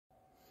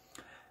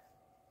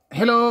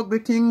Hello,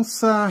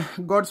 greetings,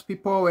 God's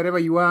people, wherever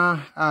you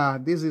are.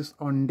 This is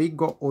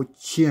Ondigo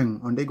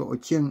Ochieng. Ondigo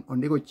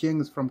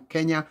Ochieng is from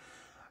Kenya,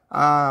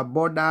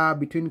 border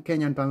between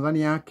Kenya and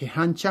Tanzania,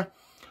 Kehancha.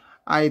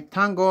 I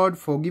thank God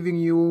for giving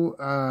you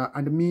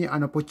and me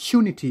an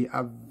opportunity,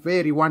 a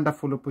very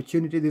wonderful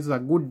opportunity. This is a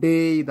good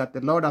day that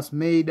the Lord has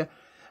made,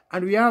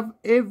 and we have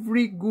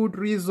every good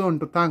reason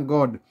to thank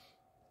God.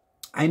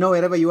 I know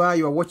wherever you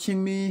are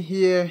watching me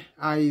here,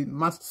 I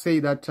must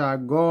say that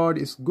God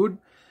is good,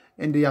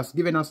 and He has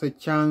given us a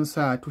chance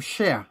to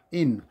share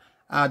in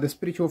the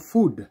spiritual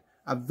food,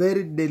 a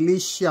very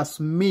delicious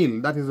meal.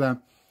 That is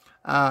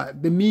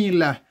the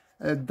meal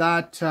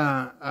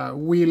that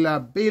will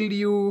build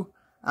you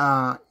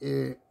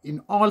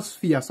in all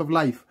spheres of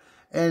life.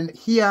 And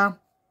here,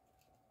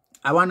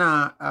 I want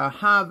to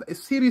have a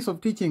series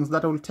of teachings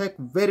that will take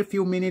very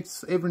few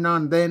minutes every now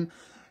and then.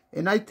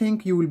 And I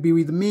think you will be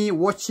with me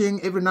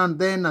watching every now and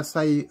then as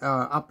I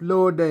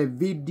upload a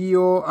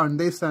video on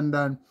this,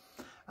 and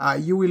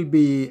you will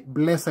be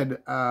blessed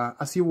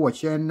as you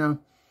watch. And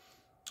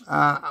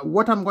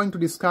what I'm going to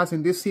discuss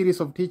in this series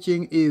of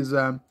teaching is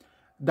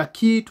the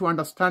key to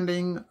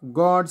understanding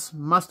God's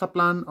master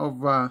plan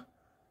of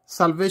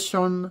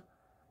salvation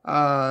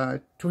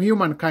to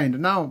humankind.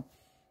 Now,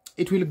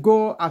 it will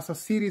go as a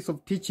series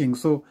of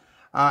teachings. So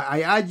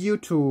I urge you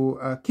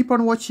to keep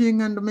on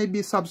watching and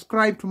maybe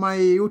subscribe to my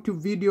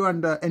YouTube video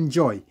and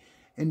enjoy.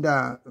 And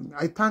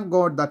I thank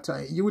God that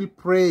you will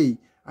pray.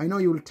 I know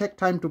you will take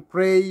time to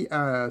pray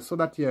so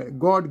that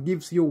God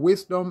gives you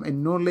wisdom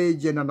and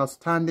knowledge and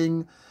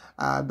understanding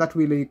that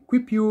will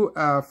equip you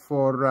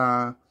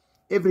for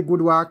every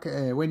good work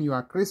when you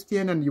are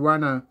Christian and you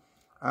want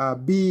to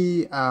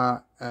be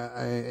on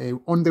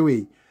the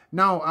way.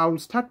 Now, I will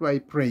start by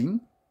praying.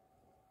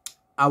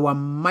 Our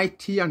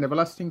mighty and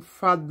everlasting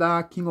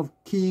Father, King of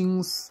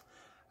Kings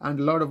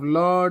and Lord of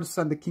Lords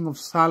and the King of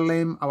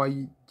Salem, our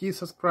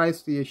Jesus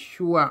Christ,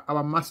 Yeshua,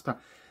 our Master.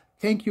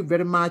 Thank you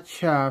very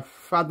much,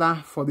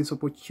 Father, for this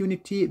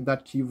opportunity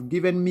that you've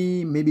given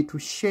me, maybe to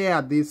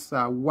share this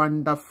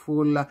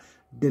wonderful,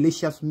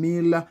 delicious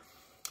meal.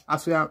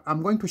 As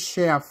I'm going to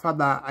share,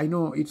 Father, I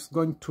know it's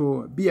going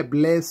to be a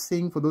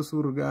blessing for those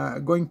who are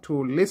going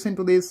to listen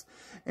to this,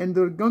 and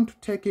they're going to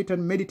take it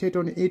and meditate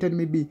on it, and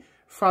maybe,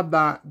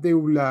 Father, they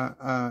will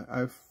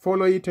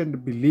follow it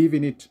and believe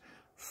in it.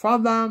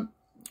 Father,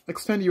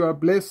 extend your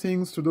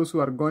blessings to those who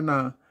are going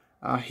to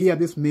hear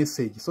this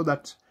message so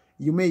that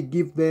you may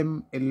give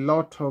them a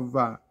lot of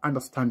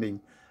understanding.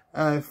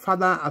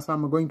 Father, as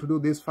I'm going to do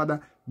this,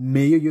 Father,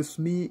 may you use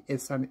me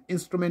as an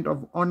instrument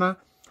of honor.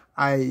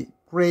 I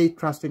pray,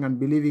 trusting and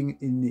believing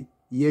in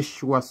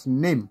Yeshua's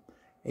name.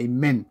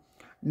 Amen.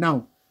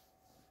 Now,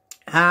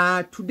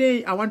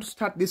 today I want to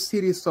start this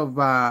series of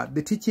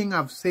the teaching.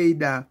 I've said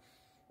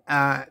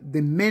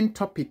the main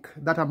topic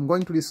that I'm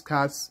going to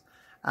discuss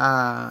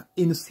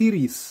in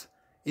series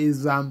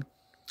is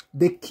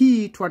the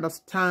key to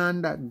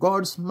understand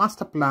God's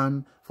master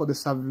plan for the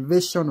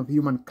salvation of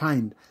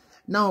humankind.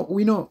 Now,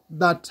 we know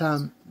that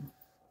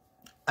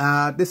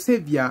the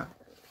Savior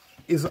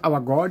is our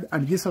God,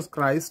 and Jesus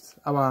Christ,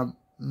 our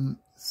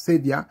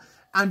Savior.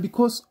 And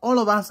because all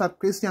of us are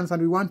Christians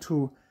and we want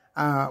to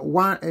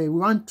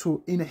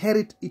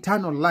inherit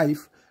eternal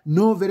life,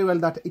 know very well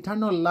that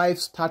eternal life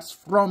starts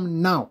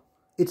from now.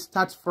 It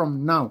starts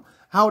from now.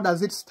 How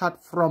does it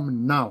start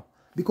from now?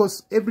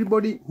 Because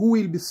everybody who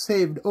will be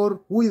saved,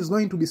 or who is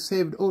going to be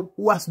saved, or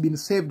who has been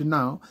saved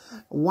now,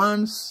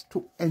 wants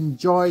to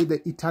enjoy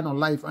the eternal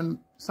life. And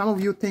some of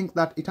you think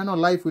that eternal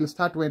life will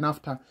start when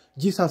after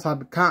Jesus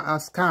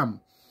has come,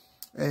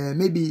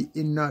 maybe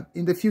in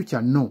the future.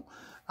 No.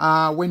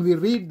 When we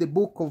read the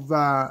book of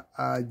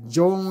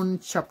John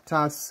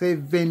chapter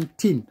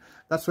 17,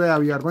 that's where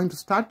we are going to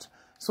start,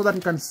 so that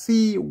you can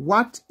see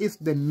what is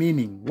the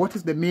meaning. What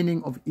is the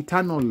meaning of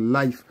eternal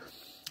life?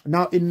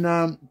 Now,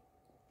 in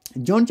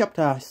John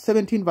chapter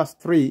 17 verse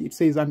 3, it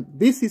says, "And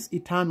this is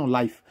eternal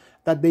life,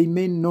 that they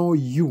may know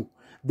you,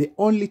 the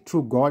only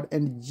true God,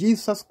 and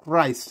Jesus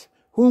Christ,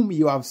 whom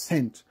you have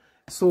sent."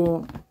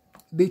 So,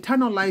 the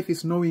eternal life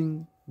is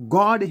knowing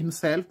God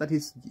himself, that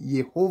is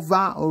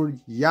Jehovah or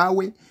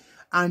Yahweh,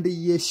 and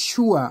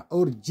Yeshua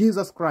or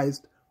Jesus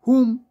Christ,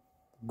 whom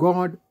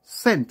God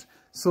sent.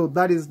 So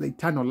that is the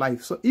eternal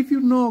life. So if you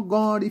know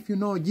God, if you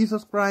know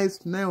Jesus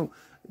Christ, now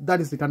that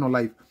is eternal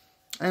life.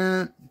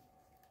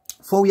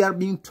 For we are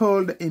being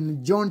told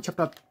in John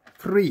chapter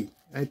 3,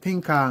 I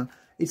think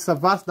it's a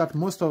verse that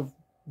most of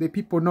the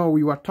people know.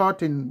 We were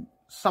taught in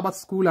Sabbath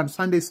school and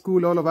Sunday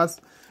school. All of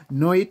us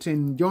know it.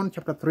 In John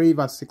chapter 3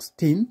 verse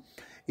 16,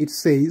 it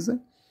says,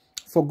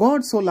 "For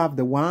God so loved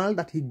the world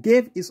that he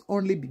gave his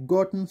only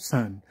begotten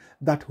Son,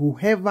 that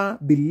whoever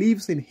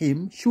believes in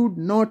him should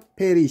not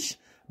perish,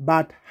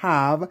 but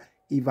have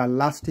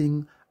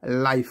everlasting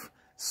life."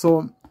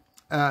 So,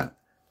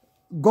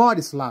 God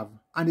is love,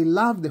 and he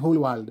loved the whole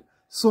world.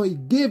 So he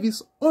gave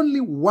his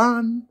only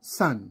one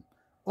Son,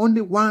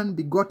 only one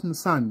begotten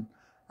Son,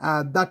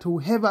 that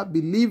whoever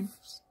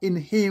believes in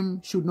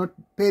him should not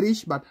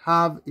perish, but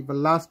have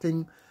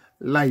everlasting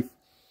life.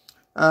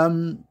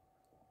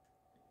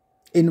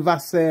 in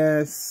verse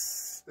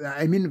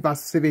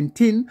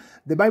 17,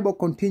 the Bible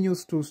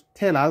continues to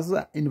tell us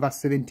in verse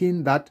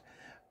 17 that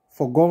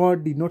for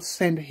God did not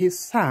send his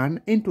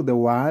Son into the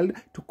world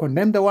to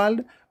condemn the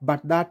world,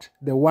 but that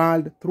the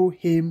world through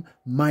him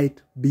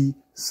might be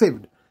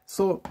saved.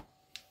 So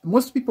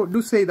most people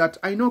do say that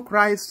I know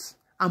Christ,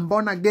 I'm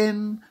born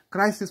again,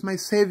 Christ is my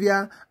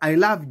Savior, I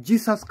love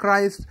Jesus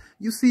Christ.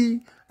 You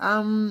see,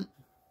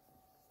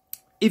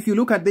 if you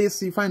look at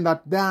this, you find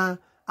that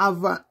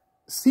I've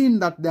seen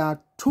that there are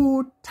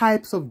two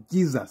types of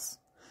Jesus,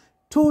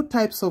 two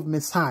types of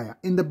Messiah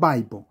in the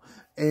Bible.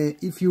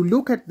 If you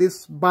look at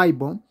this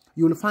Bible,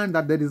 you will find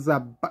that there is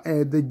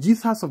the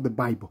Jesus of the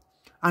Bible,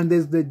 and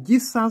there's the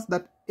Jesus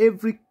that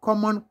every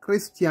common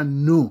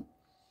Christian knows.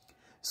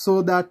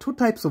 So there are two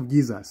types of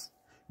Jesus.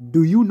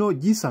 Do you know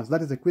Jesus?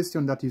 That is a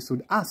question that you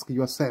should ask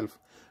yourself.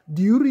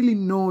 Do you really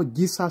know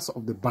Jesus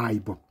of the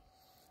Bible?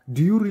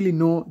 Do you really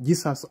know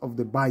Jesus of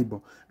the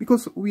Bible?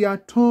 Because we are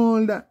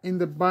told in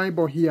the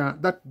Bible here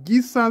that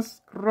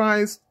Jesus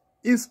Christ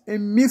is a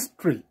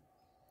mystery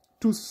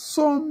to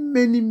so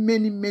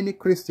many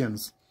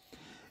Christians.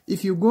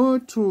 If you go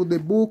to the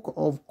book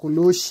of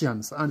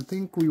Colossians, I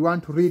think we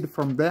want to read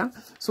from there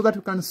so that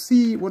you can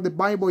see what the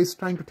Bible is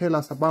trying to tell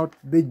us about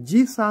the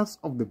Jesus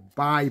of the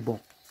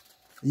Bible.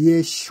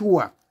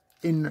 Yeshua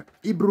in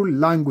Hebrew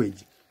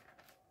language.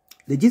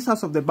 The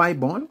Jesus of the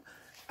Bible,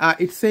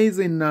 it says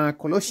in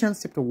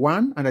Colossians chapter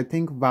 1 and I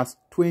think verse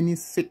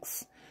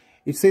 26.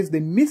 It says the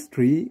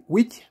mystery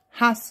which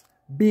has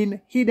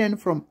been hidden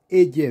from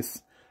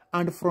ages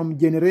and from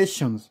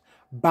generations,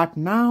 but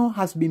now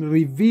has been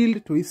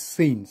revealed to his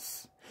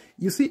saints.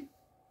 You see,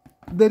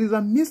 there is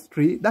a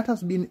mystery that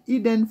has been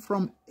hidden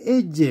from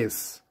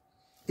ages.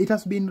 It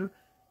has been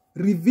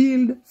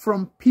revealed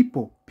from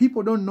people.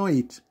 People don't know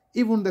it.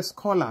 Even the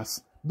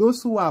scholars,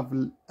 those who are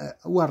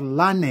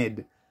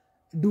learned,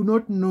 do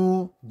not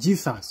know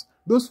Jesus.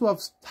 Those who have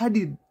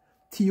studied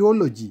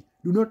theology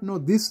do not know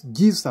this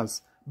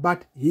Jesus,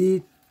 but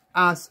he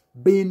has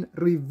been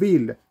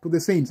revealed to the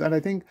saints. And I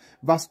think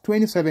verse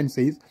 27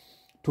 says,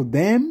 to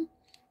them,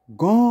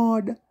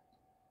 God,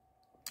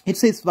 it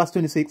says verse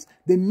 26,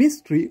 the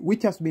mystery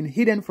which has been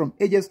hidden from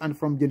ages and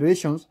from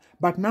generations,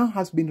 but now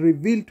has been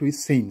revealed to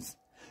his saints.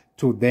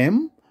 To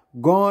them,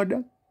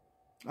 God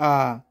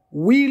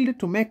willed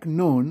to make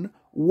known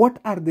what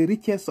are the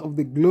riches of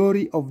the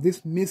glory of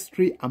this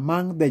mystery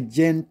among the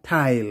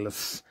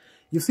Gentiles.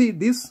 You see,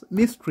 this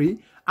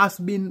mystery has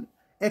been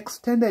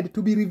extended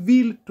to be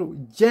revealed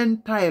to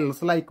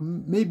Gentiles like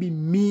maybe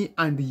me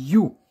and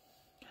you.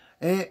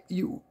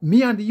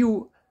 Me and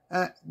you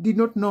did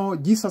not know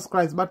Jesus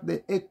Christ, but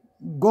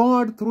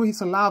God through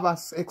his love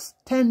has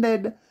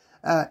extended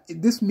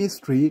this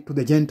mystery to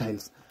the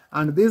Gentiles.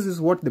 And this is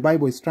what the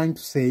Bible is trying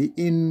to say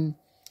in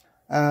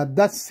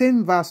that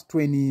same verse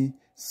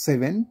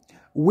 27,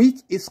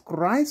 which is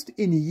Christ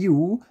in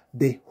you,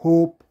 the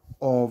hope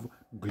of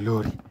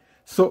glory.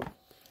 So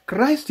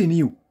Christ in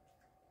you,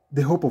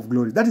 the hope of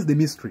glory. That is the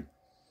mystery.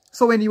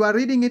 So when you are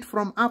reading it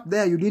from up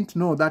there, you didn't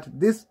know that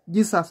this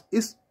Jesus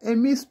is a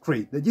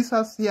mystery. The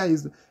Jesus here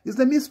is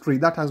the mystery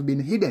that has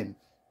been hidden.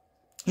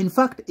 In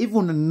fact,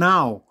 even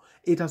now,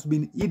 it has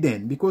been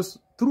hidden because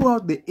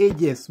throughout the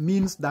ages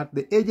means that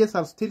the ages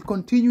are still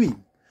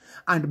continuing.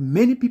 And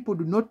many people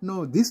do not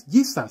know this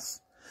Jesus.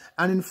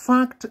 And in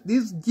fact,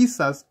 this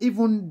Jesus,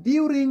 even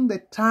during the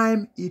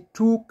time he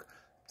took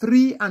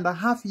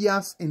 3.5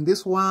 years in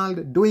this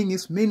world doing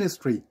his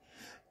ministry,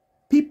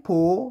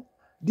 people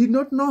did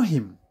not know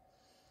him.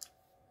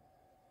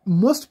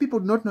 Most people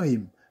did not know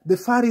him. The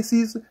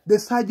Pharisees, the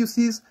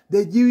Sadducees,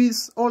 the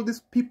Jews, all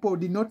these people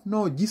did not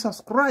know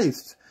Jesus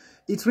Christ.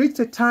 It reached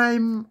a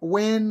time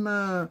when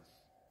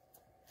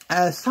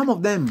some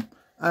of them,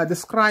 the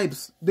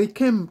scribes, they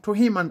came to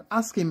him and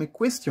asked him a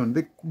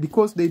question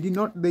because they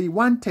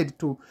wanted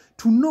to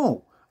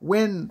know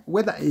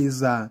whether is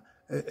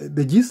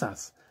the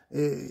Jesus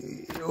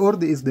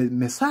or is the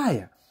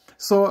Messiah.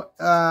 So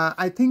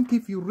I think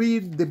if you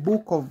read the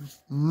book of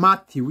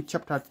Matthew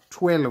chapter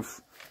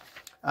 12,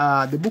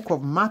 the book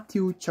of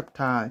Matthew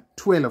chapter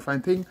 12, I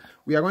think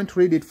we are going to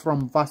read it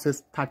from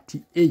verses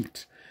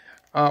 38,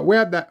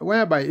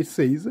 whereby it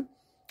says,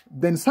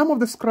 then some of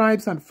the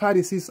scribes and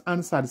Pharisees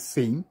answered,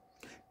 saying,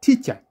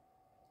 Teacher,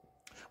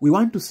 we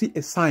want to see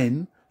a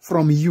sign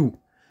from you.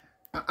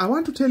 I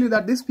want to tell you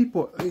that these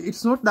people,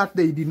 it's not that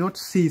they did not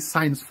see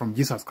signs from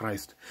Jesus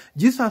Christ.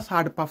 Jesus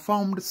had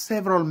performed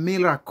several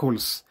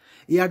miracles.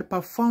 He had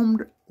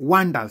performed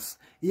wonders.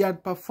 He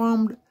had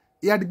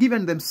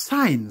given them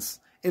signs,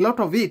 a lot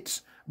of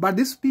it. But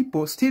these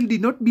people still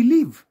did not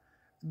believe.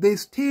 They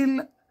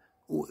still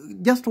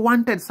just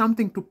wanted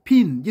something to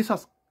pin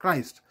Jesus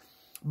Christ.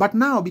 But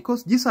now,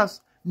 because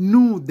Jesus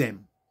knew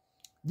them,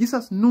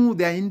 Jesus knew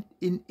their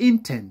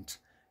intent.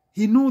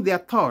 He knew their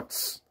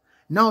thoughts.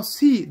 Now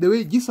see the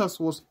way Jesus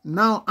was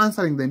now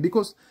answering them,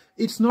 because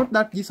it's not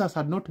that Jesus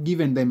had not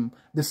given them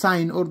the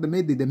sign or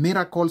maybe the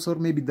miracles or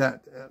maybe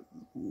the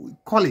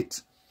call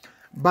it.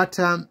 But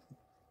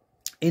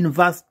in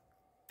verse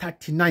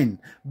 39.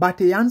 But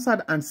he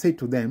answered and said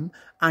to them,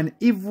 an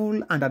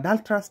evil and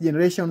adulterous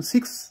generation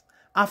seeks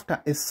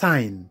after a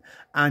sign,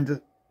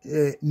 and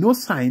no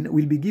sign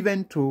will be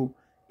given to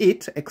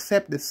it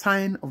except the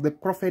sign of the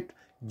prophet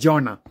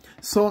Jonah.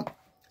 So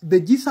the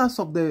Jesus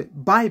of the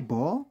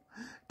Bible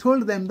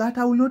told them that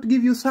I will not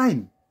give you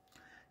sign.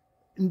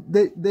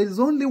 There is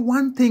only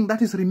one thing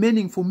that is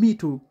remaining for me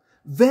to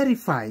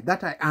verify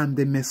that I am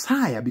the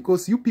Messiah,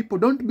 because you people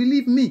don't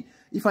believe me,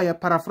 if I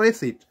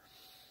paraphrase it.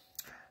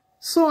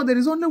 So there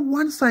is only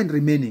one sign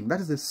remaining.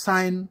 That is the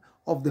sign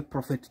of the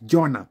prophet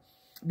Jonah.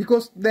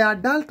 Because the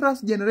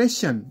adulterous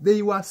generation,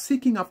 they were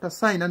seeking after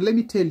sign. And let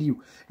me tell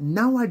you,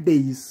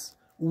 nowadays,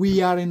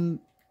 we are in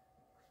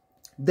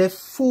the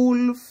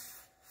full,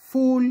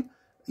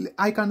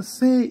 I can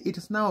say it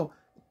is now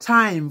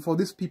time for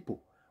these people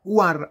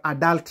who are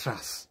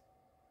adulterous.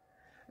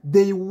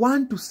 They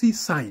want to see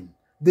sign.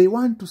 They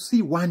want to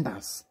see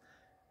wonders.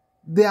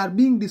 They are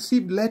being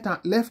deceived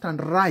left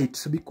and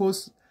right,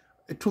 because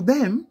to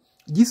them,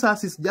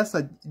 Jesus is just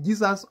a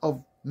Jesus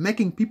of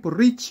making people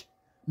rich,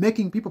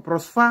 making people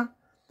prosper,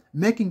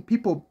 making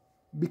people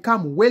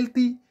become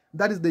wealthy.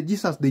 That is the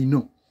Jesus they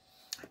know.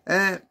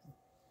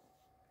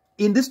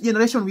 In this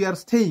generation we are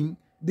staying,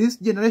 this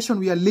generation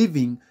we are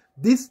living,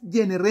 this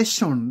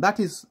generation that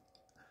is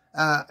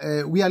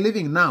we are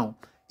living now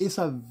is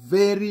a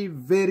very,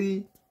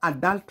 very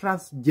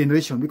adulterous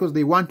generation, because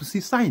they want to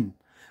see sign.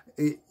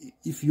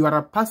 If you are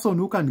a person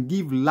who can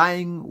give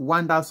lying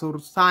wonders or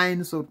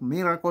signs or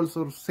miracles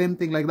or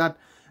something like that,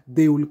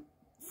 they will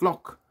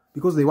flock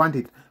because they want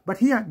it. But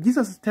here,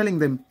 Jesus is telling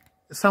them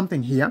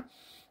something here,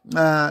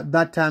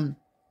 that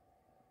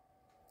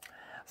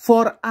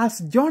for as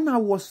Jonah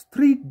was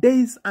 3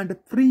 days and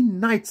 3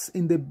 nights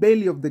in the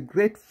belly of the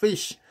great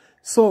fish,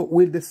 so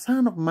will the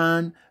Son of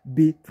Man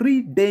be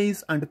 3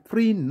 days and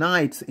 3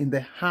 nights in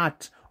the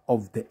heart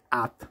of the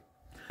earth.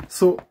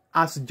 So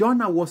as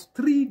Jonah was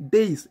 3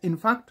 days, in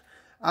fact,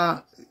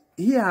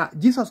 here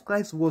Jesus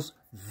Christ was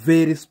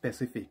very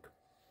specific.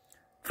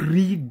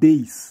 3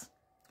 days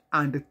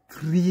and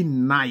 3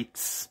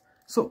 nights.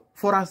 So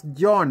for us,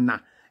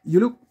 Jonah,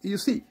 you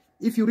see,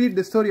 if you read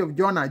the story of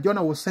Jonah,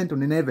 Jonah was sent to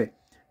Nineveh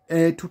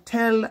to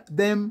tell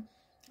them,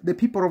 the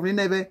people of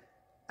Nineveh,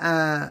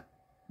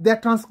 their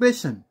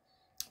transgression.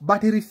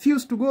 But he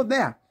refused to go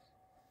there.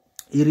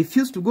 He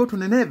refused to go to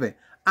Nineveh,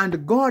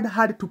 and God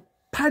had to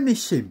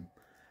punish him.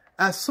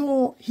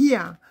 So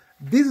here,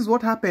 this is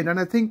what happened. And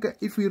I think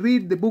if we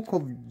read the book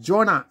of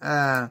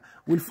Jonah,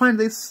 we'll find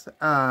this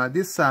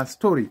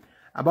story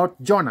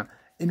about Jonah.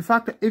 In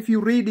fact, if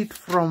you read it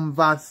from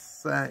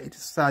verse,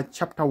 it's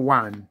chapter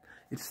 1.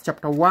 It's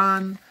chapter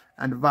 1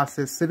 and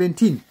verses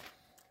 17.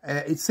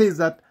 It says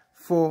that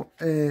for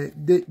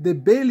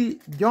the belly,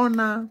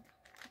 Jonah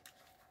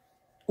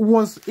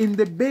was in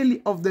the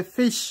belly of the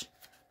fish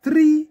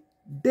 3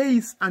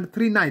 days and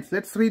 3 nights.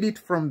 Let's read it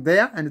from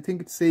there. And I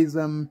think it says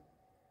in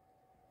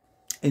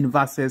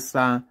verses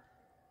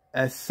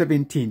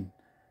 17.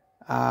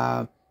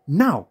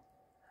 Now,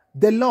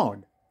 the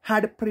Lord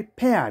had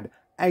prepared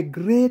a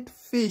great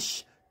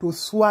fish to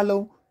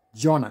swallow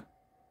Jonah.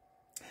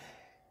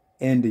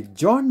 And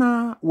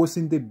Jonah was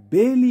in the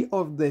belly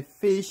of the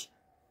fish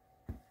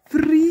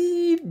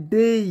 3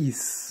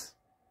 days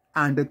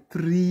and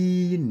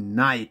 3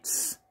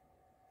 nights.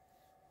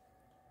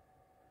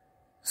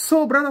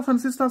 So, brothers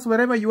and sisters,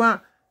 wherever you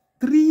are,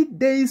 3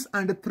 days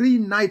and 3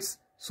 nights.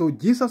 So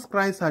Jesus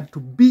Christ had to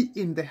be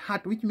in the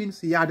heart, which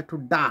means he had to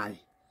die.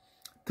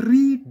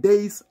 3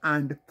 days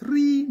and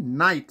 3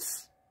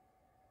 nights.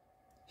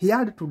 He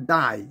had to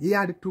die. He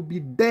had to be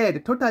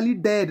dead, totally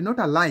dead, not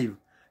alive,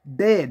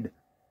 dead.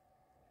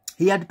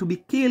 He had to be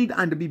killed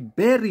and be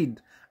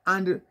buried.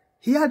 And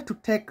he had to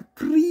take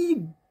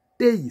 3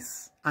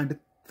 days and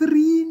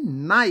 3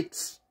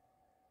 nights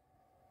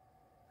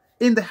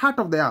in the heart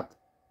of the earth.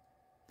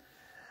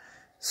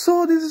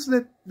 So this is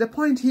the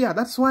point here.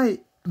 That's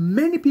why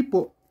many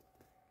people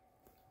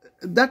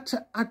that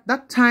at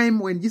that time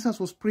when Jesus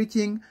was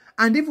preaching,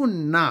 and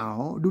even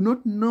now, do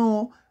not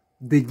know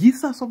the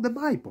Jesus of the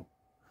Bible,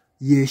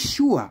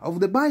 Yeshua of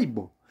the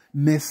Bible,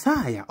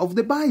 Messiah of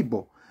the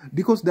Bible,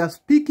 because they are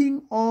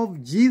speaking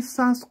of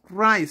Jesus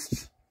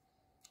Christ,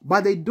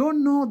 but they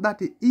don't know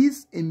that it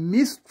is a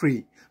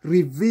mystery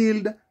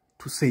revealed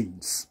to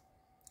saints.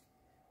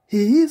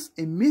 He is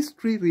a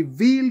mystery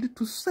revealed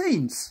to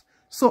saints.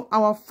 So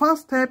our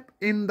first step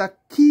in the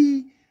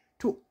key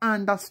to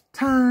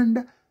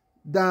understand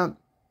the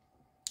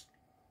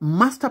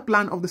master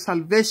plan of the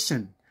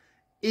salvation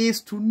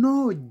is to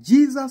know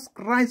Jesus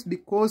Christ,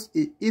 because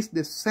he is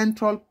the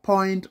central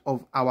point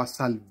of our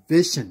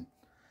salvation.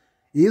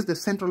 He is the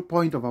central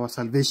point of our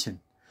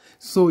salvation.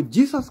 So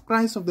Jesus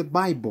Christ of the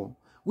Bible,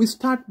 we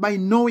start by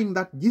knowing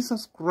that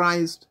Jesus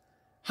Christ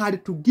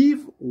had to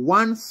give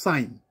one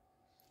sign.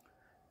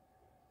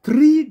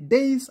 3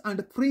 days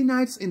and 3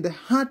 nights in the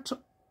heart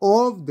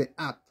of the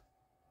earth.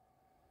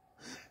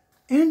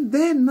 And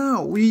then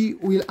now we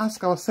will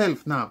ask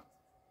ourselves now,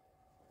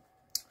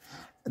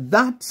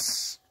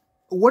 that's,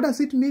 what does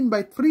it mean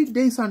by 3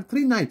 days and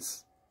 3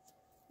 nights?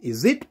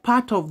 Is it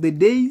part of the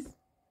day?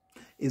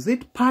 Is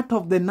it part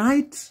of the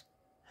night?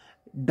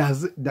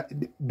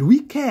 Do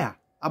we care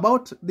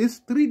about these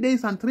 3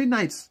 days and 3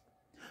 nights?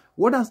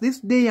 What does this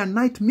day and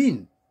night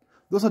mean?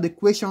 Those are the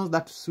questions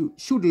that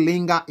should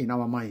linger in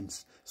our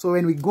minds. So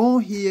when we go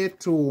here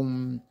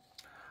to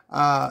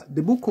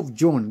the book of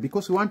John,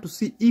 because we want to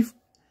see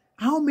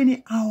how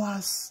many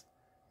hours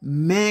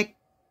makes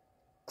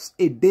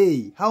a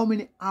day. How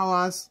many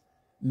hours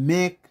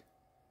make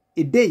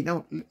a day?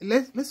 Now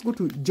let's go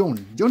to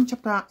John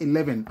chapter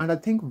 11, and I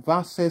think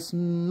verses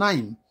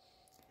 9.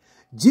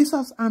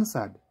 Jesus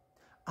answered,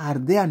 "Are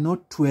there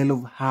not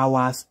 12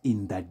 hours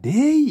in the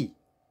day?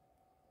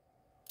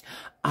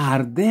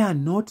 Are there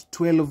not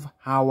 12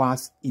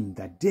 hours in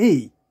the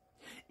day?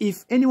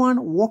 If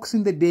anyone walks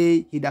in the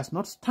day, he does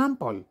not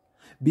stumble,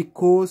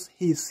 because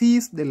he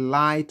sees the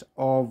light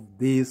of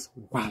this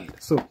world."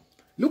 So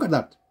look at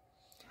that.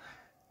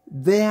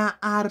 There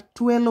are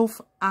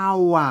 12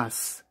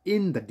 hours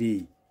in the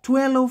day.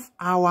 12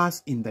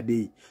 hours in the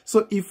day.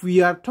 So if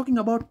we are talking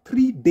about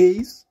 3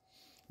 days,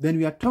 then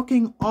we are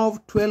talking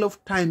of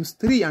 12 times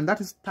 3, and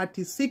that is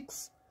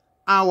 36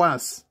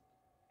 hours.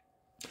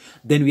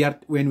 Then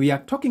when we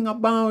are talking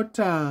about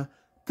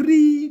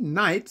 3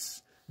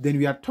 nights, then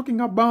we are talking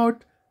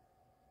about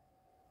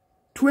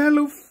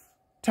 12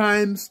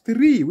 times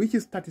 3, which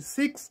is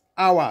 36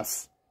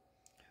 hours.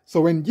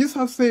 So when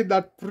Jesus said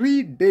that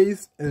 3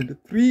 days and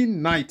 3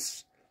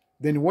 nights,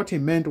 then what he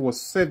meant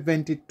was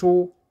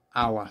 72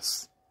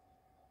 hours.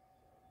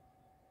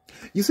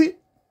 You see,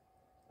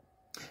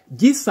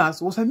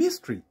 Jesus was a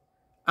mystery.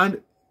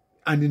 And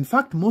in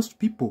fact, most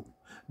people,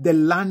 the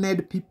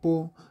learned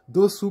people,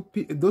 those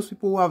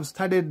people who have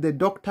studied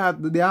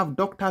they have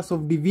doctors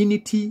of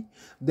divinity,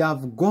 they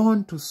have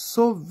gone to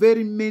so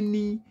very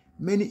many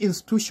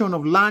institutions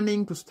of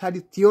learning to study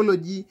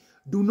theology,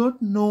 do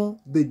not know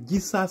the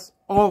Jesus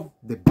of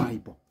the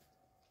Bible.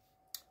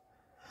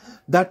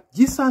 That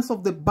Jesus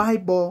of the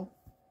Bible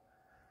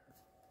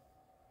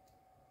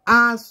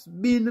has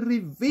been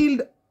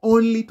revealed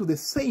only to the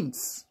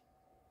saints,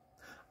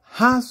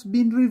 has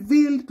been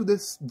revealed to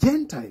the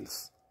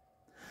Gentiles,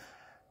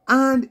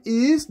 and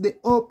is the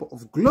hope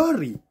of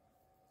glory.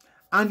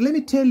 And let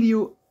me tell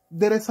you,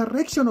 the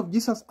resurrection of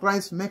Jesus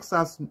Christ makes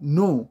us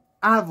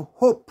have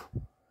hope.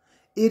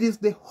 It is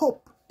the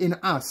hope in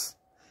us.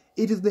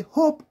 It is the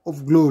hope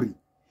of glory.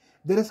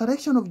 The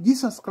resurrection of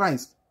Jesus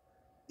Christ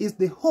is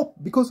the hope,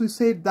 because we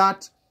said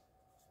that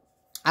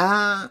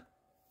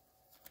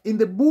in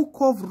the book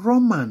of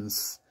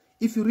Romans,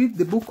 if you read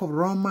the book of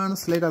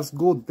Romans, let us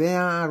go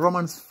there,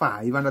 Romans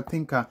 5, and I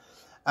think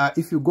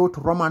if you go to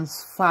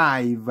Romans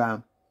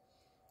 5,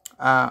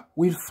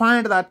 we'll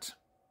find that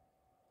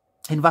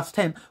in verse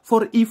 10,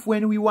 "For if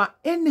when we were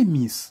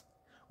enemies,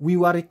 we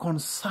were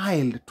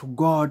reconciled to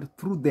God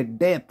through the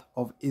death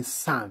of his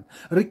Son."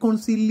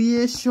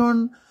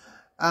 Reconciliation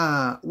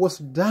was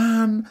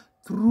done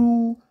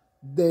through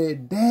the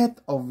death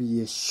of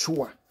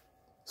Yeshua.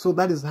 So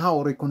that is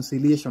how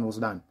reconciliation was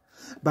done.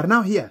 But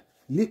now here,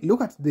 look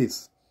at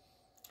this.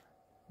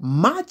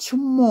 "Much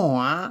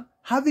more,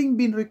 having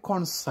been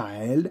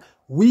reconciled,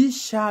 we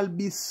shall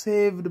be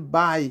saved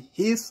by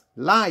his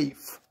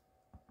life."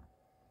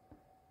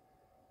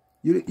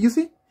 You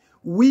see?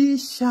 We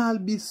shall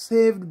be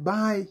saved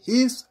by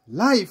his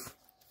life.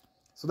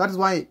 So that is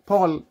why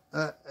Paul,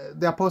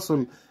 the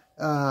apostle,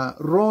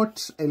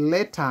 wrote a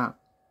letter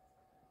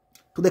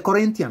to the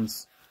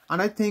Corinthians.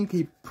 And I think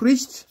he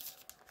preached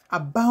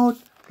about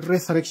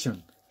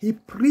resurrection. He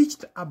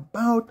preached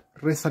about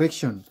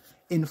resurrection.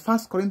 In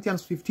 1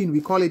 Corinthians 15,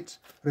 we call it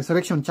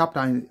resurrection chapter.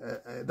 And,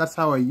 that's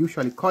how I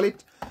usually call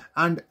it.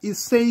 And it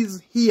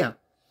says here,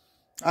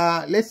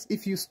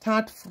 if you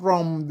start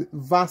from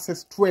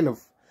verses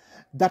 12,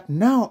 that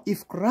now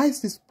if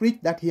Christ is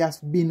preached that he has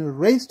been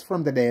raised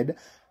from the dead,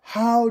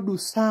 how do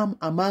some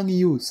among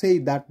you say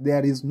that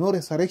there is no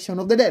resurrection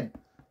of the dead?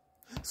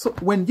 So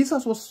when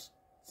Jesus was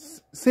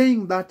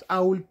saying that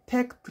I will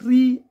take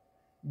 3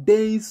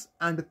 days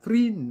and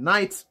 3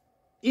 nights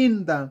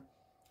in the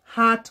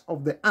heart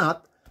of the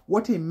earth,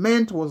 what he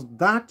meant was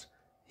that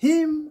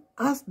him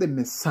as the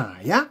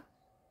Messiah,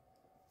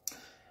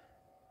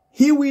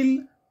 he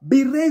will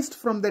be raised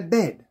from the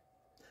dead.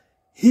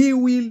 He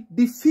will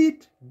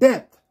defeat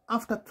death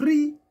after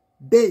 3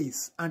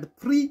 days and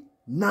 3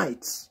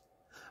 nights.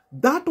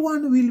 That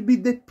one will be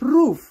the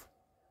proof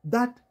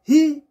that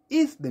he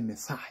is the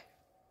Messiah.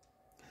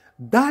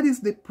 That is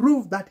the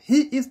proof that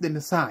he is the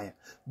Messiah,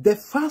 the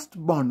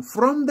firstborn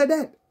from the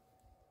dead.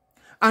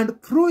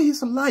 And through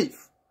his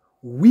life,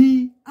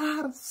 we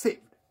are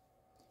saved.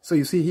 So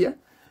you see here,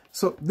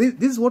 so this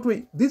is what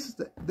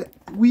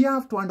we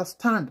have to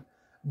understand,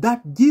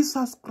 that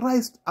Jesus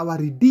Christ, our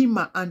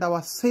Redeemer and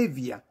our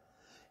Savior,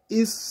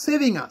 is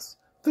saving us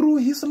through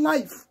his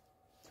life.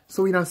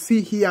 So we now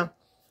see here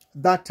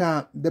that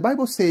the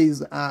Bible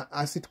says,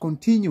 as it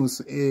continues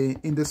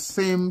in the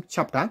same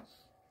chapter,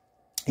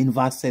 in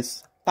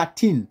verses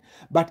 13,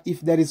 "But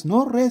if there is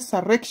no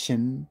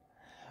resurrection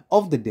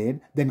of the dead,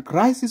 then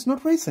Christ is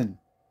not risen."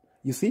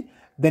 You see,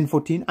 Then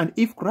 14, and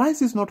if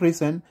Christ is not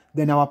risen,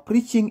 then our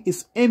preaching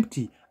is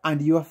empty,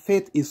 and your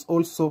faith is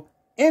also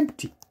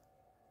empty.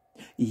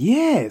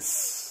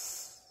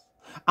 Yes,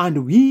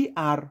 and we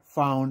are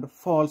found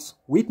false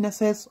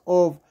witnesses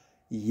of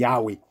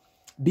Yahweh,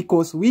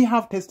 because we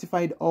have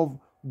testified of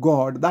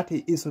God that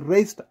He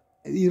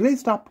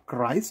raised up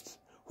Christ,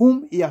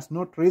 whom He has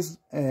not raised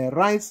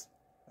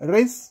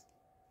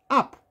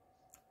up,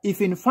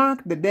 if in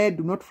fact the dead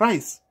do not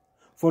rise.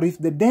 For if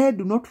the dead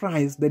do not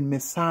rise, then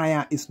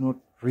Messiah is not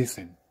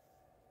risen.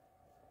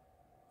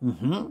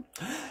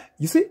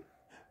 You see,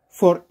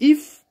 for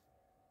if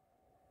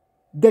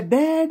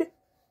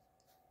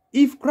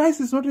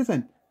Christ is not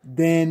risen,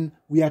 then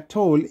we are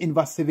told in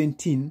verse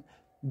 17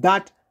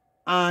 that,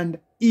 and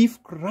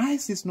if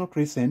Christ is not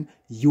risen,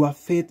 your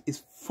faith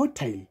is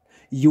futile.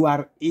 You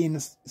are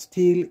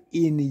still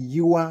in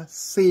your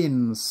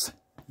sins.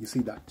 You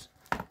see that?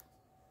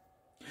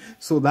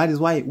 So that is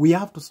why we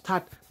have to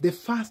start. The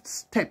first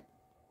step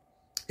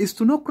is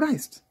to know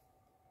Christ.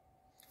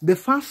 The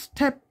first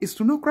step is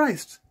to know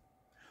Christ.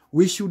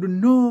 We should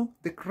know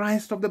the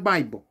Christ of the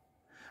Bible.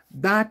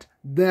 That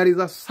there is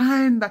a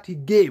sign that He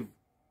gave.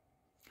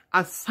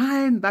 A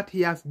sign that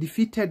He has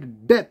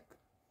defeated death.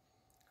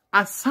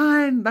 A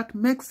sign that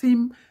makes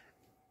Him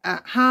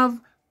have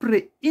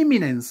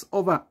preeminence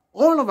over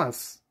all of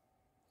us.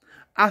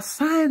 A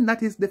sign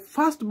that is the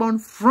firstborn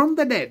from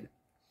the dead.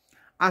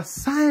 A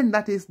sign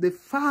that is the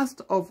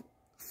first of the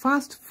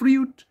first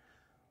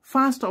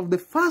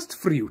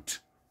fruit.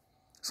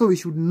 So we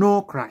should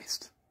know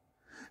Christ.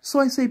 So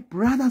I say,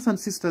 brothers and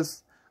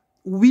sisters,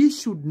 we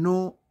should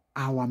know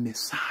our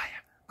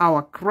Messiah,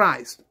 our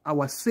Christ,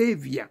 our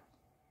Savior.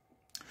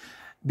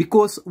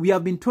 Because we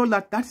have been told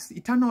that is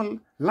eternal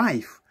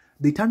life.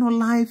 The eternal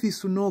life is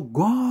to know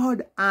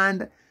God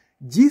and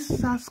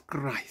Jesus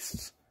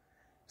Christ.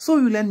 So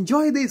we will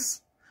enjoy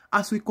this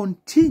as we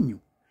continue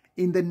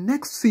in the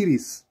next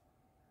series.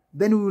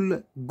 Then we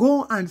will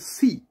go and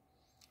see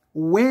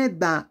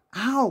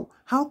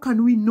how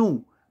can we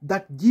know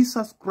that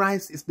Jesus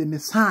Christ is the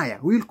Messiah.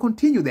 We will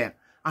continue there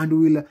and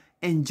we will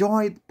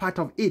enjoy part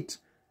of it.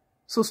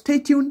 So stay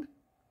tuned,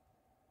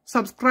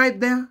 subscribe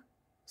there,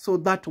 so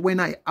that when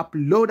I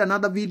upload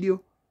another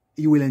video,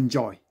 you will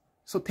enjoy.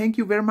 So thank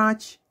you very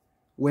much.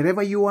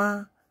 Wherever you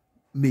are,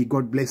 may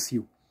God bless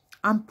you.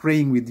 I'm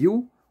praying with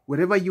you.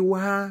 Wherever you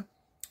are,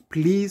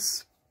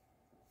 please,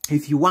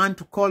 if you want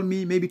to call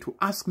me, maybe to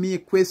ask me a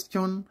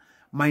question,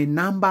 my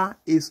number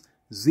is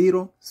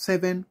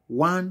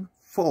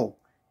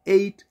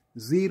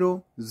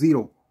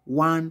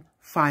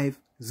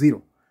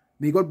 0714-800-150.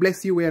 May God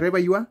bless you wherever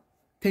you are.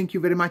 Thank you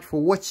very much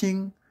for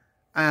watching.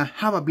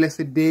 Have a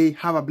blessed day.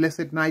 Have a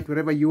blessed night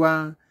wherever you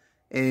are.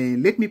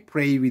 Let me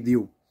pray with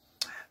you.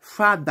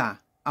 Father,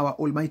 our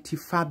Almighty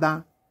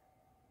Father,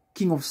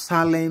 King of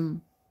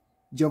Salem,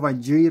 Jehovah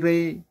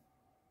Jireh,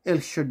 El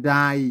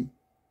Shaddai,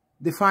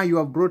 the far you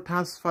have brought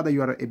us, Father,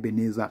 you are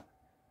Ebenezer.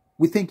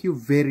 We thank you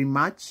very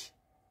much.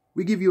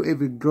 We give you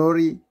every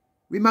glory.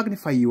 We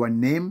magnify your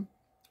name.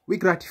 We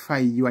gratify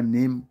your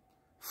name.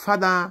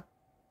 Father,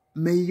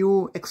 may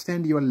you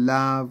extend your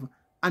love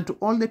unto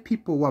all the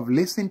people who have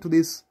listened to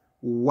this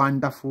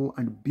wonderful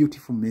and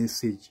beautiful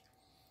message.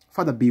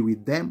 Father, be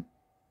with them.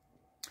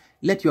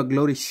 Let your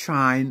glory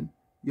shine,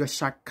 your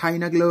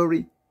Shekinah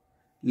glory.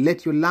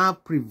 Let your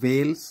love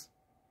prevail.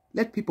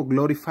 Let people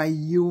glorify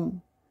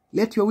you.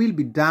 Let your will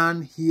be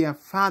done here,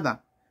 Father.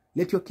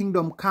 Let your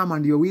kingdom come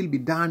and your will be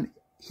done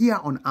here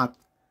on earth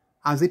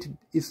as it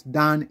is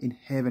done in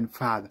heaven,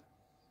 Father.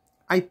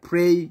 I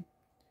pray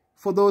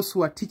for those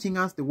who are teaching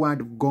us the word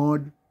of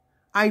God.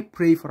 I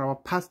pray for our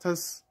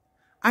pastors.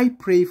 I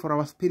pray for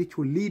our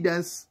spiritual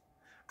leaders.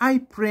 I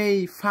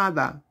pray,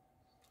 Father,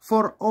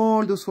 for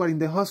all those who are in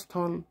the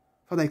hospital.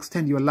 Father,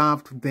 extend your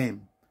love to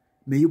them.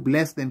 May you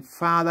bless them,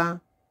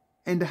 Father,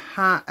 and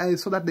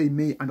so that they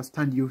may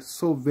understand you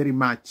so very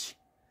much.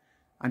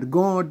 And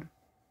God,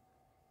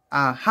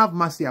 have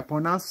mercy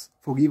upon us.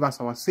 Forgive us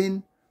our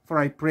sin. For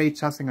I pray,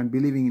 trusting and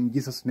believing in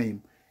Jesus'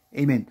 name.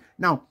 Amen.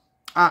 Now,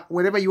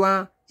 wherever you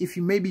are, if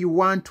you maybe you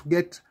want to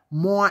get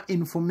more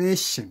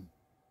information,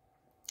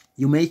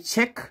 you may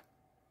check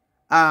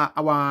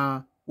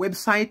our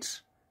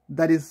website.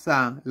 That is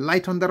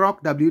Light on the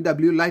Rock,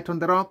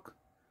 www.lightontherock.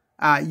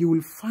 You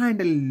will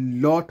find a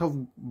lot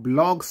of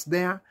blogs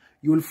there.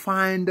 You will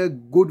find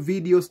good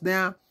videos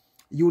there.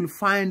 You will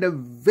find a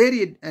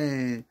very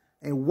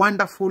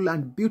wonderful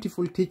and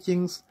beautiful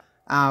teachings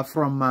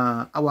from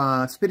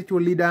our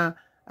spiritual leader,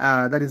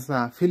 that is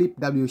Philip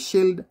W.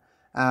 Shield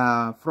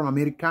from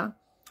America.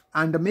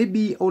 And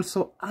maybe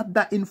also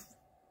other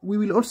we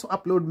will also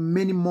upload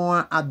many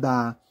more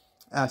other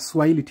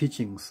Swahili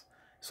teachings.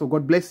 So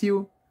God bless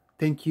you.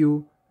 Thank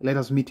you. Let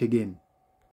us meet again.